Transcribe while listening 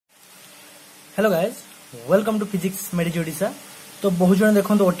Hello guys welcome to physics मेडिज Odisha. तो बहुत जन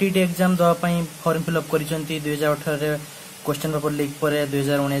देखो ओटीटी एग्जाम देवाई फॉर्म फिलअप कर 2018 क्वेश्चन पेपर लीक पर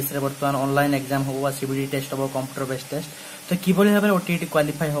 2019 बर्तमान ऑनलाइन एग्जाम होगा सीबीडी टेस्ट हम कंप्यूटर बेस्ड टेस्ट। तो किभली भाव में ओटीटी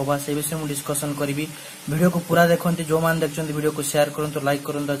क्वालिफाई होगा से विषय में डिस्कसन करी। वीडियो को पूरा देखते जो मैंने देखते वीडियो को शेयर करूँ, लाइक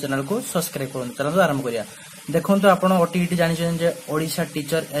करूँ, चैनल को सब्सक्राइब करूँ। चलो आरंभ करिया। देखो आप ओटीटी जानते ओडिशा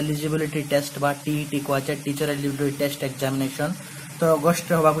टीचर एलिजिबिलिटी टेस्ट बा TET कहुए teacher eligibility test examination. तो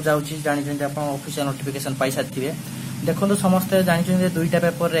अगस्ट होगा जाऊँगी जानते आप ऑफिशियल नोटिफिकेशन पाई सारी। देखो समस्ते जानते दुईटा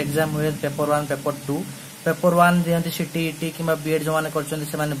पेपर एग्जाम हुए, पेपर 1 पेपर 2। पेपर 1 दिखती सीटीईटी कि बीएड जो मैंने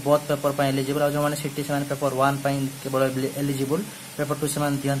कर बोथ पेपर पर एलिजिबल, और जो मैंने सीटी से पेपर 1 केवल एलिजिबल, पेपर 2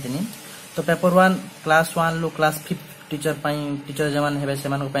 से दिखती। तो पेपर 1 क्लास 1 रु क्लास 5 टीचर जो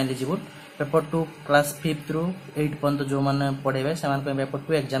मैंने एलिजिबल। पेपर 2 क्लास 5 रु 8 पर्यंत जो मैंने पढ़े से पेपर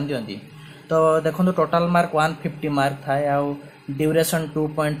 2 एग्जाम दिखती। तो देखो टोटाल मार्क 150 मार्क थाए, आउ ड्यूरेशन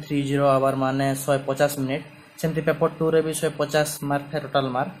 2.30 आवर माने 150 मिनिट। सेमती पेपर 2 रे भी 150 मार्क था टोटाल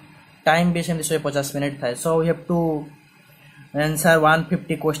मार्क, टाइम भी सेमती 150 मिनिट था। So we have to answer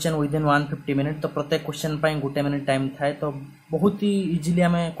 150 question within 150 minute. तो प्रत्येक क्वेश्चन पर 1 मिनिट टाइम था। तो बहुत ही इजिली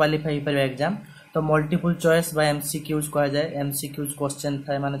आम क्वालिफाई हो पारे एग्जाम। तो मल्टीपल चॉइस बा एमसीक्यूज कहा जाए। एमसीक्यूज क्वेश्चन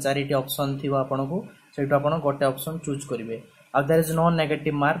था माने 4टी ऑप्शन थी आपको, से गोटे ऑप्शन चूज करेंगे। और there is no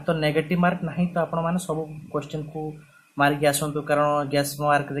negative mark. तो नेगेटिव मार्क नहीं, तो आपण माने सब क्वेश्चन को मार्क आसतु, कारण गैस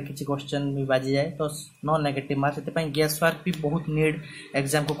मार्क रे किसी क्वेश्चन भी बाजी जाए। तो नो नेगेटिव मार्क से गैस मार्क भी बहुत नीड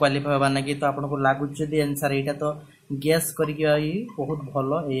एग्जाम को क्वालिफाई होगा लगी। तो आपको लगुच जदि आंसर यहाँ तो गैस करके बहुत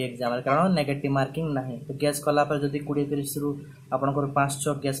भल ये एग्जाम, कारण नेगेटिव मार्किंग ना। तो गैस कलापर जब 20-30 रु आपंकर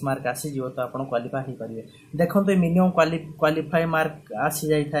 5-6 गैस मार्क आसीज तो आप क्वालिफाई हो पारे। देखो मिनिमम क्वालिफाई मार्क आसी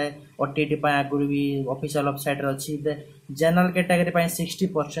जाए ओटीटी आगुरी भी ऑफिशियल वेबसाइट अच्छी। जनरल कैटेगरी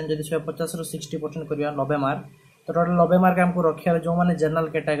 60% जब 150 रु 60% करवा 90 मार्क। तो टोटल 90 मार्क आमको रखा। जो मैंने जनरल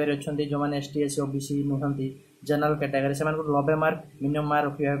कैटेगरी अच्छा, जो मैंने ST SC OBC नुहति general category से 90 मार्क मिनिमम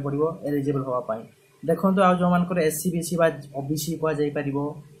मार्क रखा पड़ो एलिजिबल होगापाई। देखो आज जो मान SC BC OBC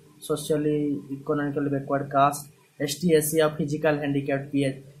कहुपर socially economically backward caste ST SC और फिजिकल हैंडिकैप्ड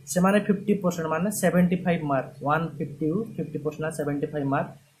पीएच से 50% माने 75 मार्क 150 50% 75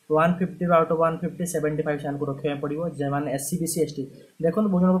 मार्क। 150 आउट ऑफ 150 75 से रखा पड़ो। जे मैंने एससी बीसी एसटी देखो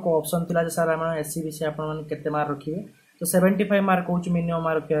बहुत ऑप्शन थी सर आम एससी बीसी आपते मार्क रखिए। तो 75 मार्क कौच मिनिमम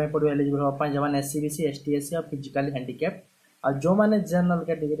मार्क रखा पड़ो एलिजिबल होगापाई, जो एससी बीसी एसटी एससी और फिजिकली हैंडिकैप्ड। और जो मैंने जनरल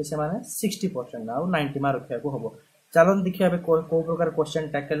कैटेगरी से 60% आउ 90 मार्क रखा हम। चलो देखिए कौ प्रकार क्वेश्चन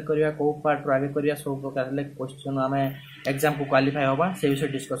टैकल करवा, कौ पार्ट आगे करवा, सब प्रकार क्वेश्चन आम एग्जाम को क्वालिफाई होगा से विषय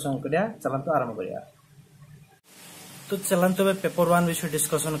डिस्कसन करिया। चलते आरंभ करिया। तो चलते पेपर 1 विषय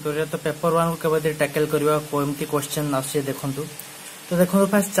डिस्कसन करिया। तो पेपर 1 को केवल टैकल करवा कमती क्वेश्चन आसे देखु। तो देखो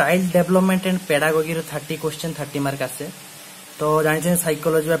fast child development and pedagogy 30 question 30 mark आसे। तो जानते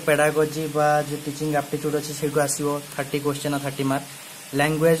साइकोलॉजी बा पेडागोजी बा जो टीचिंग एप्टीट्यूड अच्छी से आसो 30 क्वेश्चन 30 मार्क।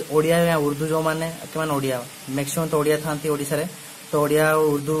 लैंग्वेज ओडिया या उर्दू जो मैंने ओडिया मैक्सिमम तो ओडिया था ओडिशा रे। तो ओडिया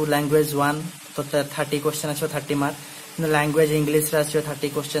उर्दू लैंग्वेज 1 तो 30 क्वेश्चन आसो 30 मार्क। लैंग्वेज इंग्लिश आसो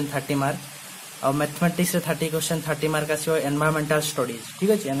 30 क्वेश्चन 30 मार्क। और मैथमेटिक्स 30 क्वेश्चन 30 मार्क आसो। एनवायरमेंटल स्टडीज ठीक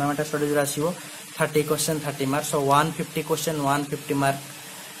अच्छे, एनवायरमेंटल स्टडीज आसो 30 क्वेश्चन 30 मार्क। सो 150 क्वेश्चन 150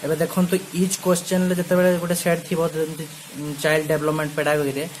 मार्क। एबे देखो तो इच क्वेश्चन जिते गोटे सेट थी चाइल्ड डेवलपमेंट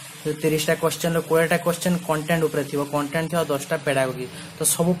पेडागोगी रे 30टा क्वेश्चन 20टा क्वेश्चन कंटेंट उपरे थी, कंटेंट थी 10टा पेडागोगी। तो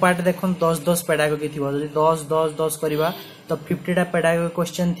सब पार्ट देखो 10-10 पेडागोगी थी। 10-10-10 करवा तो 50टा पेडागोगी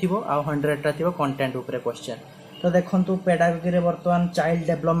क्वेश्चन थी आ 100टा थी कंटेंट उपरे क्वेश्चन। तो देखो पेडागोगी रे बर्तमान चाइल्ड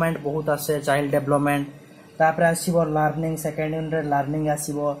डेवलपमेंट बहुत आसे। चाइल्ड डेवलपमेंट तापर आसीबो learning, second unit learning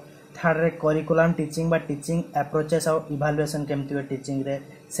आसीबो। Third रे करिकुलम टीचिंग बा टीचिंग अप्रोचेस और इवालुएशन केमती हुए टीचिंग रे,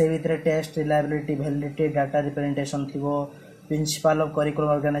 से भितर test reliability validity data representation थिबो, प्रिंसिपल ऑफ करिकुलम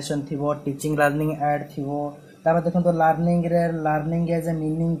ऑर्गेनाइजेशन थिबो, टीचिंग लर्निंग ऐड थिबो। तापर देखो तो लर्निंग रे लर्निंग एज ए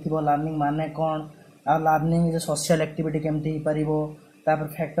मीनिंग थिबो, लर्निंग माने कोन आ learning as a social activity केमती ही परिबो। तापर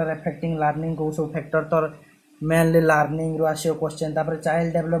फैक्टर अफेक्टिंग लर्निंग को सब फैक्टर तो मेनली लर्निंग रो आसियो क्वेश्चन। तापर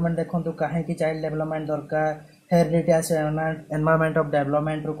चाइल्ड डेवलपमेंट देखो तो काहे की चाइल्ड डेवलपमेंट दरकार, हेरिडिटी आसे environment of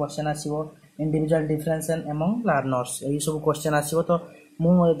development row question आसीबो, individual difference among learners यही सब क्वेश्चन आसीबो। तो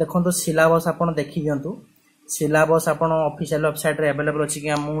मु देखो तो सिलेबस आपन देखि दियंतु, सिलेबस आपन ऑफिशियल वेबसाइट रे अवेलेबल अछि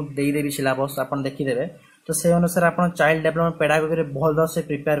कि मु देई देबी सिलेबस आपन देखि देबे। तो से अनुसार आपन चाइल्ड डेवलपमेंट पेडागोगी रे भल से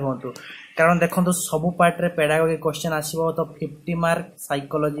प्रिपेयर होंतु, कारण देखो तो सब पार्ट रे पेडागोगी क्वेश्चन आसीबो। तो 50 मार्क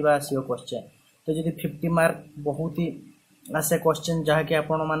साइकोलॉजी बा आसीबो क्वेश्चन। तो जदि 50 मार्क बहुत ही आसे क्वेश्चन जहाँकि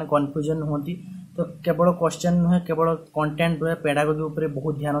आपण माने कन्फ्यूजन होती, तो केवल क्वेश्चन नुहे केवल कंटेंट नुहे पेडागोगी ऊपर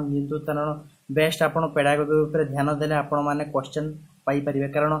बहुत ध्यान दिंतु, कारण बेस्ट आपण पेडागोगी ऊपर ध्यान देले आपण माने क्वेश्चन पाई परिबे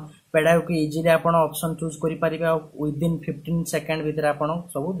कारण पेडागोगी इजीली आपण ऑप्शन चूज करि परिबे और विद इन 15 सेकंड भीतर आपण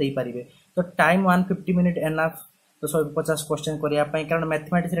सब देई परिबे तो टाइम 150 मिनिट एनफ तो 150 क्वेश्चन करिया पई कारण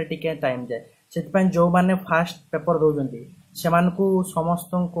मैथमेटिक्स रे टिके टाइम जाय सेति पई जो माने फास्ट पेपर दोजंती सेमान को समस्त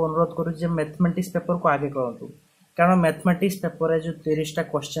को अनुरोध करू जे मैथमेटिक्स पेपर को आगे करंतु कारण मैथमेटिक्स पेपर रे जो 30 टा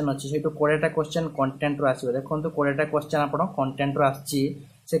क्वेश्चन अछि सेटो 20 टा क्वेश्चन कंटेंट रो आसीबे देखंतु 20 टा क्वेश्चन आपण कंटेंट रो आछि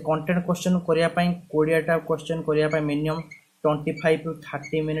से कंटेंट क्वेश्चन करिया पई 20 टा क्वेश्चन करिया पई मिनिमम 25 टू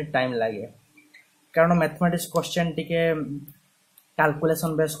 30 मिनिट टाइम लागे कारण मैथमेटिक्स क्वेश्चन टिके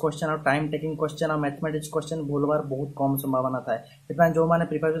कैलकुलेशन बेस्ड क्वेश्चन और टाइम टेकिंग क्वेश्चन और मैथमेटिक्स क्वेश्चन भूलबार बहुत कम संभावना थाए सेपन जो माने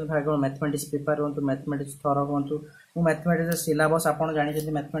प्रिपरेशन भाग मैथमेटिक्स प्रिपेयर होंतु मैथमेटिक्स थरो होंतु मु मैथमेटिक्स सिलेबस आपण जानि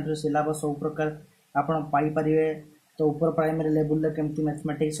जे मैथमेटिक्स सिलेबस सब प्रकार आपण पाई परिवे तो ऊपर प्राइमरी लेवल रे केमती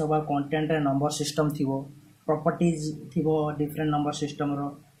मैथमेटिक्स होबा कंटेंट रे number system थिवो properties थिवो different number system रो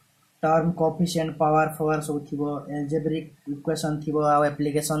टर्म कोएफिशिएंट पावर सब थिवो अलजेब्रिक इक्वेशन थिवो आ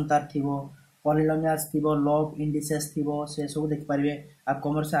एप्लीकेशन तार थिवो पॉलिनोमियल्स थिवो लॉग इंडिसेस थिवो से सब देख परिवे आ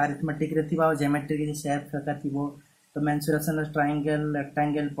कॉमर्स अरिथमेटिक रे थिवो ज्योमेट्री के शेप का थिवो तो मेंसुरेशन ट्रायंगल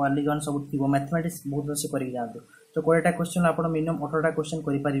रेक्टेंगल पॉलीगन सब थिवो मैथमेटिक्स बहुत से करि जानतो तो 20 टा क्वेश्चन आपण मिनिमम 18 टा क्वेश्चन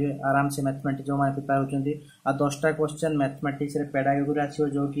करि परिवे आराम से मैथमेटिक्स जो माने प्रिपेयर होचंती आ 10 टा क्वेश्चन मैथमेटिक्स रे पेडागोगी रे आछियो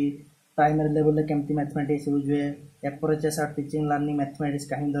जो कि प्राइमरी लेवल रे केमती मैथमेटिक्स यूज हुए अप्रोचेस और टीचिंग लर्निंग मैथमेटिक्स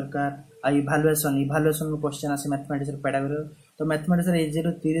काहे दरकार आ इवैल्यूएशन क्वेश्चन आसे मैथमेटिक्स रे पेडागोगी तो मैथमेटिक्स रे इजी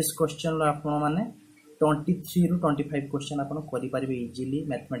रो 30 क्वेश्चन लो आपण माने 23 रु 25 क्वेश्चन आपण करि परिबे इजीली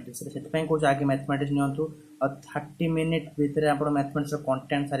मैथमेटिक्स रे सेति पई को आगे मैथमेटिक्स नियंतु और 30 मिनिट भीतर आपण मैथमेटिक्स रो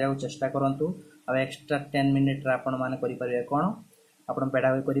कंटेंट सारिया चेष्टा करंतु अब एक्स्ट्रा 10 मिनिट रे आपण माने करि परिबे कोन आपण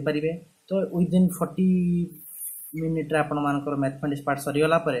पेडागोगी करि परिबे तो विद इन 40 मिनिट रे आपण मानकर मैथमेटिक्स पार्ट सरी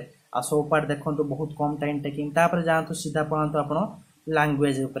गला परे आ सो पार्ट देखंतु बहुत कम टाइम टेकिंग तापर जानतु सीधा पळंतु आपण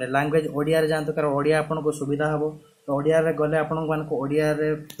लैंग्वेज ऊपर लैंग्वेज ओडिया रे जानतु कारण ओडिया आपण को सुविधा हबो तो ओडिया रे गले आपण मानको ओडिया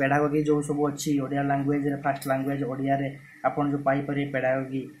रे पेडागोगी जो सब अछि ओडिया लैंग्वेज रे फर्स्ट लैंग्वेज ओडिया रे आपण जो पाई परे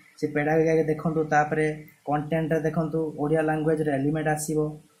पेडागोगी से पेडागोगी आगे देखंतु तापरे कंटेंट रे देखंतु ओडिया लैंग्वेज रे एलिमेंट आसीबो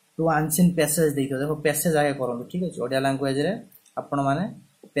टू अनसीन पैसेज देइतो देखो पैसेज आगे करंतु ठीक अछि ओडिया लैंग्वेज रे आपण माने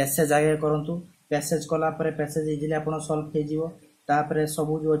पैसेज आगे करंतु पैसेज कला परे पैसेज इजीली आपण सॉल्व हे जिवो तापरे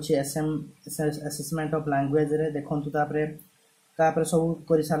सब जो अछि असेसमेंट ऑफ लैंग्वेज रे देखंतु तापरे सब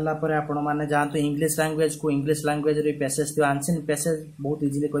करि सारला परे आपण माने जानतो इंग्लिश लैंग्वेज रे पैसेज तो आंसर पैसेज बहुत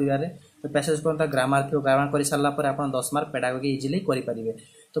इजीली करिवारे तो पैसेज कोनता ग्रामर करि सारला परे आपण 10 मार्क पेडागोगी इजीली करि परिबे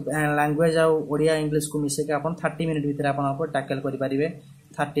तो लैंग्वेज आ ओडिया इंग्लिश को मिसे के आपण 30 मिनिट भीतर आपण को टैकल करि परिबे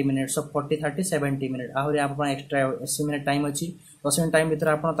 30 मिनिट्स ऑफ 40 30 70 मिनिट आहुरी आपण एक्स्ट्रा 80 मिनिट टाइम अछि 10 मिनिट टाइम भीतर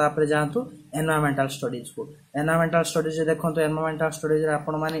आपण तापरे जानतो एनवायरमेंटल स्टडीज देखंतो एनवायरमेंटल स्टडीज रे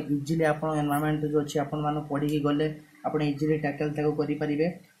आपण माने इजीली आपण एनवायरमेंट जो अछि आपण माने पढी के गले आपण इजीली टैकल ताको करि परिबे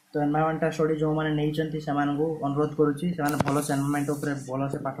तो एनवायरमेंटल स्टडी जो माने नै चंती से मान को अनुरोध करूची से माने भलो से एनवायरमेंट ऊपर भलो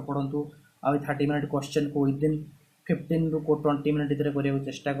से पाठ पढंतु आ 30 मिनिट क्वेश्चन को विद इन 15 रु 20 मिनिट भीतर करिया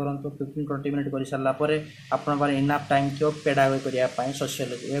चेष्टा करंतु 15 20 मिनिट करि सारला परे आपण बारे इनफ टाइम थियो पेडागोगी करिया पई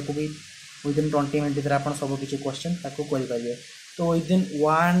सोशियोलॉजी ए को भी विद इन 20 मिनिट भीतर आपण सब किछि क्वेश्चन ताको करि परिबे तो विद इन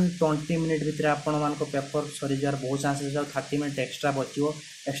 120 मिनिट भीतर आपण मान को पेपर सरी जार बहुत चांसेस है 30 मिनिट एक्स्ट्रा बचियो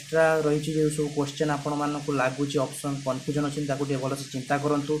एक्स्ट्रा रही जो सब क्वेश्चन आपण मान को लागुची ऑप्शन कंफ्यूजन अछि ताको दे भलो से चिंता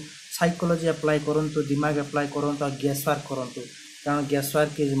करंतु साइकोलॉजी अप्लाई करंतु दिमाग अप्लाई करंतु और गेस वर्क करंतु कारण guess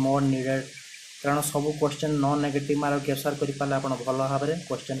work is more needed कारण सब question non negative mark guess work करि पाले आपण भलो भाबरे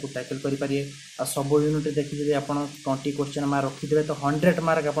क्वेश्चन को टैकल करि परिए आ सब यूनिट देखि जदि आपण 20 क्वेश्चन मार्क रखि देबे तो 100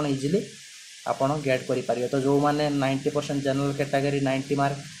 मार्क आपण इजीली आपण गेट करि पारियो तो जो माने 90% जनरल कैटेगरी 90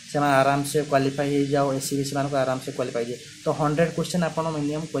 मार्क से आराम से क्वालिफाई हो जाओ एससीबीसी मान को आराम से क्वालिफाई जे तो 100 क्वेश्चन आपण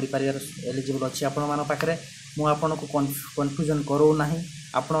मिनिमम करि पारियर एलिजिबल अछि आपण मान पाखरे मु आपण को कंफ्यूजन करो नाही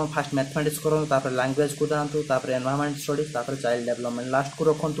आपण फास्ट मैथमेटिक्स करो तापर लैंग्वेज को जानतु तापर एनवायरनमेंट स्टडीज तापर चाइल्ड डेवलपमेंट लास्ट को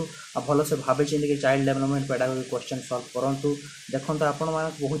रखंतु आ भलो से भाबे चिंदी के child development pedagogy question solve करंतु देखंतु आपण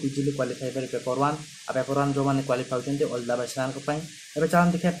मान बहुत इजीली क्वालिफाई कर पेपर 1 आ पेपर 1 जो माने क्वालिफाई होचंती ऑल द बेस्ट को पई एबे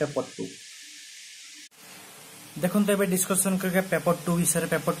चाहन देखिया पेपर 2 देखो तो डिस्कसन करके पेपर 2 विषय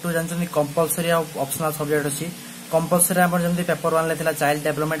पेपर 2 जानते कंपलसरी ऑप्शनल सब्जेक्ट अच्छी कंपलसरी जमी paper 1 लेथिला child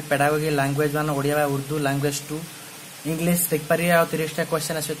development pedagogy language मान ओडिया उर्दू लैंग्वेज 2 इंग्लिश देख पारे आ 30 टा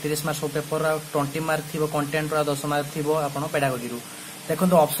क्वेश्चन आसे 30 मार्क पेपर आ 20 मार्क थिबो कंटेंट रा 10 मार्क थिबो आपण पेडागोगी रु देखो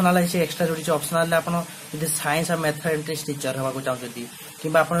तो ऑप्शनल है एक्स्ट्रा जोड़ी ऑप्शनल आपण यदि साइंस और मैथमेटिक्स टीचर होबा को चाहते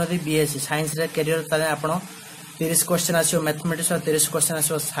कि आपण यदि बीएससी साइंस रे करियर ताले आपण 30 क्वेश्चन आसियो मैथमेटिक्स और 30 क्वेश्चन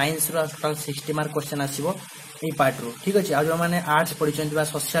आसियो साइंस रो टोटल 60 मार्क क्वेश्चन आसियो ए पार्ट रो ठीक अछि आ जो माने आर्ट्स पढिचंती बा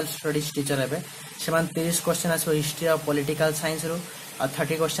सोशल स्टडीज टीचर हेबे से मान 30 क्वेश्चन आसियो हिस्ट्री और पॉलिटिकल साइंस रो आ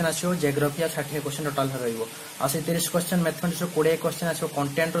 30 क्वेश्चन आसियो ज्योग्राफी और 30 क्वेश्चन टोटल रहइबो आ से 30 क्वेश्चन मैथमेटिक्स रो 20 क्वेश्चन आसियो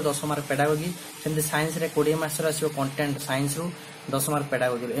कंटेंट रो 10 मार्क पेडागोगी सेमते साइंस रे 20 मार्क्स रो आसियो कंटेंट साइंस रो 10 मार्क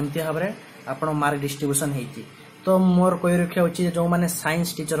पेडागोजी एमती भाव में आपण मार्क डिस्ट्रीब्यूशन होती। तो मोर कही रखा अच्छी जो मैंने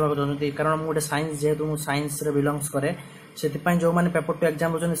साइंस टीचर हाँ चाहते कारण मुझे साइंस जेहेतु मुझे साइंस बिलंगस करे से जो मैंने पेपर 2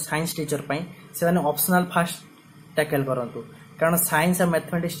 एग्जाम रोज साइंस टीचर से ऑप्शनल फास्ट टैकल करूँ कारण साइंस और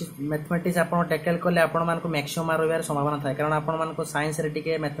मैथमेटिक्स आप टैकल कले आपण मानक मैक्सिमम मार्क रही संभावना थाए कारण आपण मानक साइंस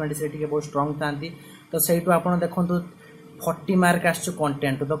रे मैथमेटिक्स रे बहुत स्ट्रांग था तो सहीठू आप देखो 40 मार्क आसु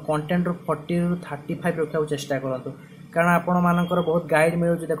कंटेंट तो कंटेंट 40 रू 35 रखा चेष्टा करूँ कारण आपण मानकर बहुत गाइड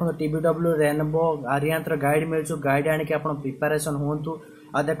मिलूँ देखो TBW रेनबो आर्यांतर गाइड मिलूँ गाइड आनिक आप प्रिपेरेसन हूँ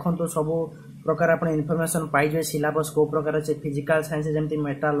आ देखो सब प्रकार आप इनफॉरमेशन पाइजे सिलेबस को प्रकार अच्छे फिजिकल साइंस जमी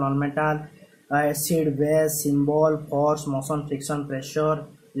metal non metal acid base symbol force motion friction pressure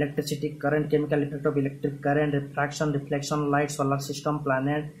electricity current chemical effect of electric current refraction reflection light solar system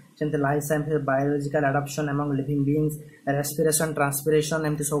planet जमी life science biological adaption among living beings respiration transpiration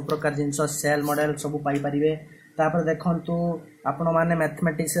एमती सब प्रकार जिनस cell model सब पाई परिबे। तापर देखंतु आपण माने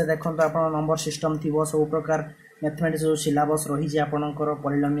मैथमेटिक्स रे देखंतु आपण नंबर सिस्टम थिबो सब प्रकार मैथमेटिक्स जो सिलेबस रही जे आपणकर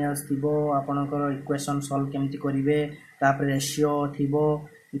पॉलिनोमियल्स थिबो आपणकर इक्वेशन सॉल्व केमती करिवे तापर रेशियो थिबो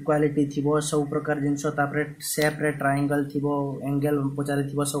इक्वालिटी थिबो सब प्रकार जिनस तापर शेप रे ट्रायंगल थिबो एंगल पचारे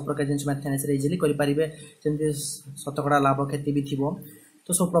थिबो सब प्रकार जिनस मैथमेटिक्स रे इजीली करि परिबे जेमती शतकड़ा लाभ क्षति भी थिबो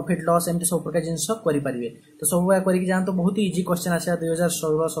तो सब प्रॉफिट लॉस एमती सब प्रकार जिनस करि परिबे तो सब करिक जानतो बहुत ही इजी क्वेश्चन आसे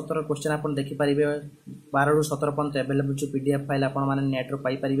 2016-17 क्वेश्चन आपण देखि परिबे 12 ରୁ 17 पर्यंत अवेलेबल जो पीडीएफ फाइल आपण माने नेट रो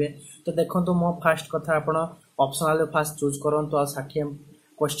पाई परिबे। तो देखंतु मो फर्स्ट कथा आपण ऑप्शनल फास्ट चूज करंतु आ 60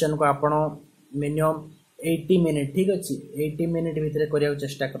 क्वेश्चन को आपण मिनिमम 80 मिनिट ठीक अच्छी 80 मिनिट भितर करने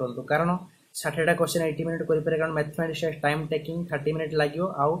चेष्टा करूँ कारण 60टा क्वेश्चन 80 मिनिट करें कारण मैथमेटिक्स टाइम टेकिंग 30 मिनिट लगे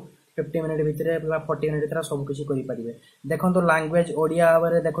आउ 50 मिनिट भितर 40 मिनिट भितर सबकिछ करें। देखो लैंग्वेज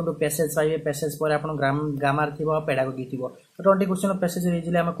ओडिया देखो पैसेज पाइबे पैसेज पर आप ग्रामर थी पेडागोजी थी तो 20 क्वेश्चन पैसेज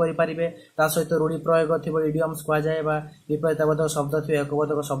इजिली आम करें ता सहित रूढ़ी प्रयोग थी इडियम्स कहुए विपरीतबोधक शब्द थी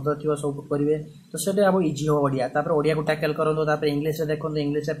एकबोधक शब्द थी सब करेंगे तो सीटा अब इजी हो ओडिया तापर ओडिया को टैकल करूँ इंग्लीश देखो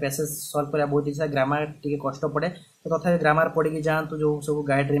इंग्लीश पैसेज सल्व करा बहुत इच्छा ग्रामर टी कष्ट पड़े तो तथा ग्रामर पढ़ी जातु जो सब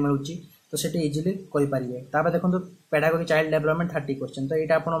गाइड मिलूँ तो सीट इजिली करें। देखो पेडागोजी चाइल्ड डेवलपमेंट 30 क्वेश्चन तो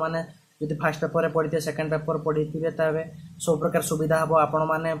यहाँ आपण मैंने जो फास्ट पेपर पढ़ी सेकेंड पेपर पढ़ी थे सब प्रकार सुविधा हम आपण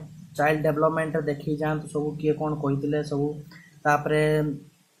मैंने चाइल्ड डेवलपमेंट देखी जातु सब किए कौन कही सब तापर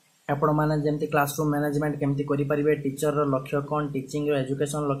आपण मैंने जमी क्लासरूम मैनेजमेंट केमती करेंगे टीचर लक्ष्य कौन टीचिंग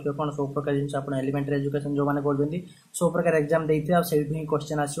एजुकेशन लक्ष्य कौन सब प्रकार जिन आप एलिमेंटरी एजुकेशन जो मैंने कर सब प्रकार एग्जाम देते से ही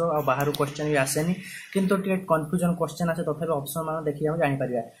क्वेश्चन आसो आ बाहर क्वेश्चन भी आसेनी किंतु कन्फ्यूजन क्वेश्चन आसे तथापि ऑप्शन मान देखिए हम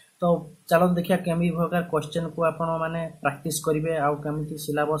जापर तो चलो देखिए केमी प्रकार क्वेश्चन को आपण मैंने प्रैक्टिस करेंगे आउ केमी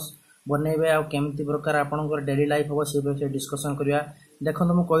सिलेबस बनइबे आउ केमी प्रकार आपंकर डेली लाइफ हम से डिस्कसन करवा। देखो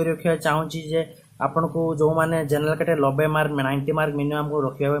मुझे कही रखा चाहूँगी जे आपन को जो मैंने general category 90 mark 90 mark minimum को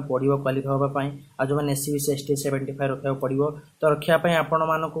रखा पड़ो क्वालिफाई होगापी आ जो मैंने SC BC ST 75 रखा पड़ो तो रखापी आपण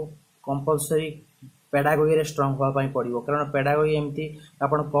मान कंपलसरी पेडागोजी रे स्ट्रांग होगापी पड़ो कारण पेडागोजी एमती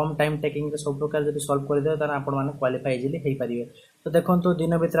आप कम टाइम टेकिंग सब प्रकार जब सल्व करदे तार आपण मैंने क्वालिफाई इजिली हो पारे। तो देखो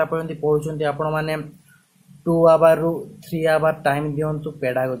दिन भर आप पढ़ुंट आपण मैंने 2 आवर रू 3 आवर टाइम दिंतु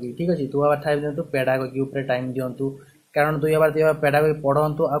पेडागोजी ठीक अच्छे 2 आवर टाइम दिंतु पेडागोजी उपर टाइम दिंतु कारण 2 our 3 our pedagogy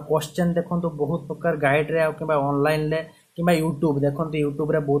पढ़ंतु uh question देखो बहुत प्रकार गाइड रे कि ऑनलाइन ले कि यूट्यूब देखो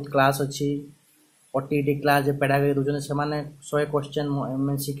यूट्यूब रे बहुत क्लास अच्छी OTET क्लास पेडागोजी दूसरे से 100 क्वेश्चन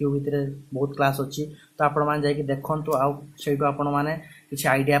MCQ भितर बहुत क्लास अच्छी तो आपण मैंने जाकि देखु आउ आपण मैंने किसी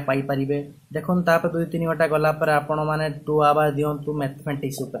आइडिया पाई परिबे। देखो 2-3 घंटा गला पर आपण मैंने 2 आवर दिंतु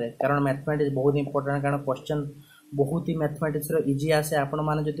मैथमेटिक्स उपरे कारण मैथमेटिक्स बहुत इंपोर्टेंट कारण क्वेश्चन बहुत ही मैथमेटिक्स इजी आसे आपण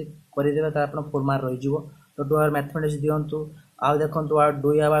मैंने जब करदे तो आप 4 मार्क रही तो 2 आवर मैथमेटिक्स दिंतु आउ देखो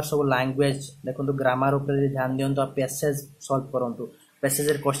 2 आवर सब लैंग्वेज देखो ग्रामर उपर ध्यान दिंतु पैसेज सल्व करूँ पैसेज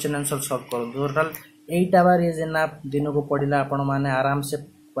क्वेश्चन आंसर सल्व करूँ टोटाल 8 आवर इज एनाफ दिन को पढ़ला आपण मैंने आराम से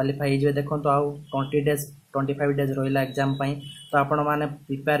क्वालिफाई हो देखो आउ 25 डेज रहा एग्जाम तो आपण मैंने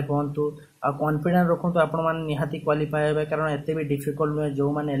प्रिपेयर हूँ आ कॉन्फिडेंस रखु आपण मैंने निहाती क्वालिफाई हे कारण एत भी डिफिकल्ट नुहे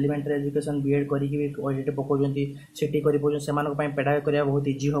जो मैंने एलिमेंटरी एजुकेशन BEd करके पकाउं सीटी कर पेडागोजी करने बहुत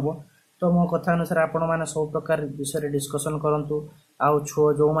इजी हम। तो मो कथा अनुसार आपण मैंने सब प्रकार विषय डिस्कसन करूँ आउ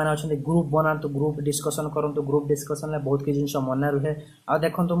छो जो मैंने अच्छा ग्रुप बनातु ग्रुप डिस्कसन करूँ ग्रुप डिस्कसन बहुत किसी जिन मन रुहे आ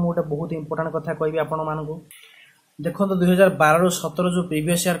देखो मुझे गोटे बहुत इंपोर्टेंट कथा कहि आपण मानू देखो 2012-17 जो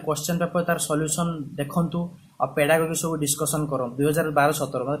प्रीवियस ईयर क्वेश्चन पेपर तार सॉल्यूशन देखंतु आ पेडागोजी सब डिस्कसन करूँ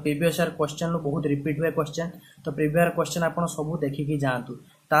 2012-17 मतलब प्रीवियस ईयर क्वेश्चन बहुत रिपीट हुए क्वेश्चन तो प्रीवियस क्वेश्चन आप सब देखिकी जातु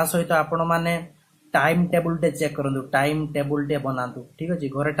ता सहित आपण मैंने टाइम टेबुल टे चेक करूँ टाइम टेबुल टे बनातु ठीक अच्छे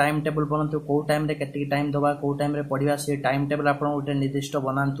घरे टाइम टेबुल बनातु कौ टाइम रे केतिकी टाइम दबा कौ टाइम रे पढ़िया से टाइम टेबुल आप गोटे निर्दिष्ट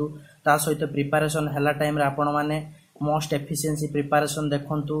बनातु ता सहित प्रिपरेशन हैला टाइम रे आपण मैंने मोस्ट एफिशिएंसी प्रिपरेशन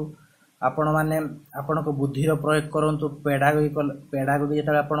देखंतु आपण माने आपण को बुद्धिर प्रयोग करंतु पेडागोगी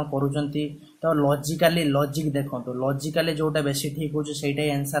जेतले आपण करूचंती तो लॉजिक देखंतु लॉजिकली जोटा बेसी ठीक होछ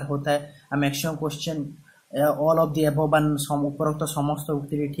सेटा आंसर होता है आ maximum question all of the above one उपरोक्त समस्त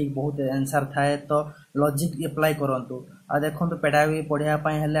उक्ति ठीक बहुत आंसर थाए तो लॉजिक अप्लाई करंतु आ देखंतु पेडागोगी पढिया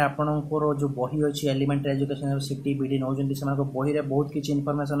पई हेले आपनकर जो बही अछि एलिमेंटरी एजुकेशन सिटी बीडी नौजंती समान को बही रे बहुत किछि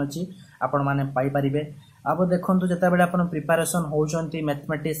इंफॉर्मेशन अछि आपण माने पाई परिबे। अब देखंतु जता बेले आपण preparation होउचंती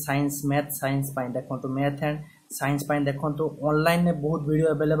mathematics science math science पई देखंतु मैथ एंड साइंस पई देखंतु ऑनलाइन में बहुत वीडियो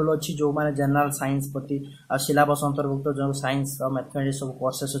अवेलेबल अछि जो माने जनरल साइंस प्रति सिलेबस अंतर्भुक्त जो साइंस और मैथमेटिक्स सब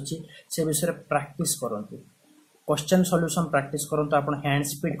कोर्सेस अछि से विषय प्रैक्टिस करंतु क्वेश्चन सॉल्यूशन प्रैक्टिस करंतु आपण हैंड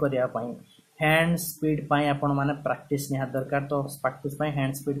स्पीड करिया पई हैंड स्पीड पई आपण माने प्रैक्टिस निहा दरकार तो प्रैक्टिस पई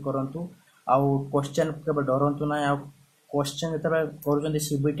हैंड स्पीड करंतु आउ क्वेश्चन केबे डरंतु ना आउ क्वेश्चन जतबे करूचंती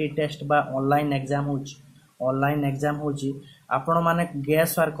सीबीटी टेस्ट बा ऑनलाइन एग्जाम होची आपण माने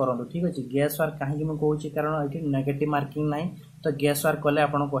गैस वर्क करंतु ठीक अछि गैस वर्क काहे कि म कहूची कारण एठी नेगेटिव मार्किंग नाही तो गैस वर्क कले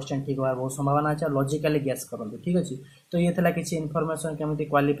आपण क्वेश्चन ठीक होबार बहुत संभावना अछि लॉजिकली गैस करंतु ठीक अछि। तो ये थला किछि इंफॉर्मेशन केमति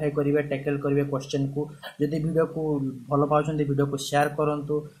क्वालिफाई करिवे टैकल करिवे क्वेश्चन को जदि वीडियो को भलो पाउचंती वीडियो को शेयर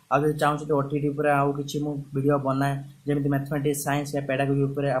करंतु आ जदि चाहउछते ओटीटी ऊपर आउ किछि मु वीडियो बनाए जेमति मैथमेटिक्स साइंस या पेडागोगी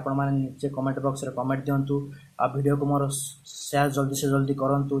ऊपर आपण माने नीचे कमेंट बॉक्स रे कमेंट दियंतु आ वीडियो को मोर शेयर जल्दी से जल्दी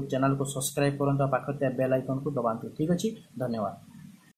करंतु चैनल को सब्सक्राइब करंतु आ पाखते बेल आइकन को दबांतु ठीक अछि। धन्यवाद।